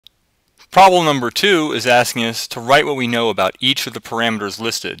Problem number 2 is asking us to write what we know about each of the parameters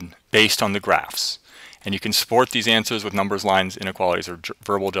listed based on the graphs. And you can support these answers with numbers, lines, inequalities, or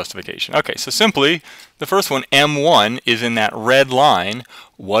verbal justification. Okay, so simply, the first one, M1, is in that red line.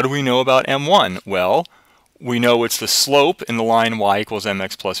 What do we know about M1? Well, we know it's the slope in the line y equals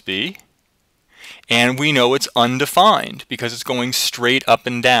mx plus b. And we know it's undefined because it's going straight up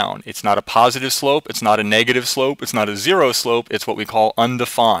and down. It's not a positive slope, it's not a negative slope, it's not a zero slope, it's what we call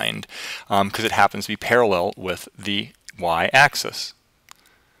undefined because it happens to be parallel with the y-axis.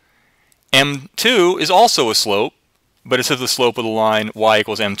 M2 is also a slope, but it says the slope of the line y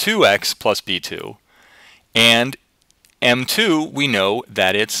equals m2x plus b2. And M2, we know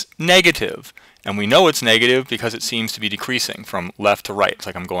that it's negative. And we know it's negative because it seems to be decreasing from left to right. It's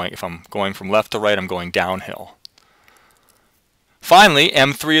like if I'm going from left to right, I'm going downhill. Finally,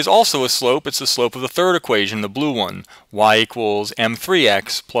 M3 is also a slope. It's the slope of the third equation, the blue one, y equals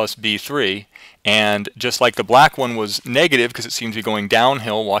m3x plus b3. And just like the black one was negative because it seems to be going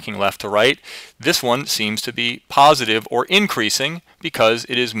downhill, walking left to right, this one seems to be positive or increasing because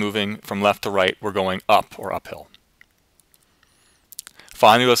it is moving from left to right. We're going up or uphill.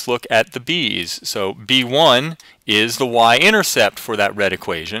 Finally, let's look at the b's. So b1 is the y-intercept for that red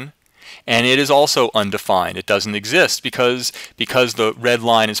equation, and it is also undefined. It doesn't exist because the red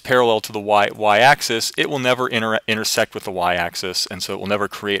line is parallel to the y-axis, it will never intersect with the y-axis, and so it will never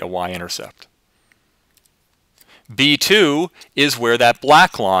create a y-intercept. b2 is where that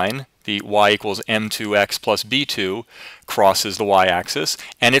black line, the y equals m2x plus b2, crosses the y-axis,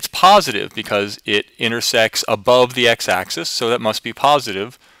 and it's positive because it intersects above the x-axis, so that must be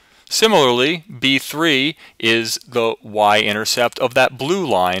positive. Similarly, b3 is the y-intercept of that blue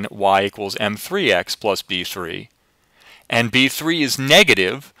line, y equals m3x plus b3, and b3 is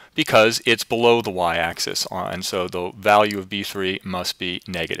negative because it's below the y-axis, and so the value of b3 must be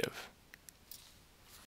negative.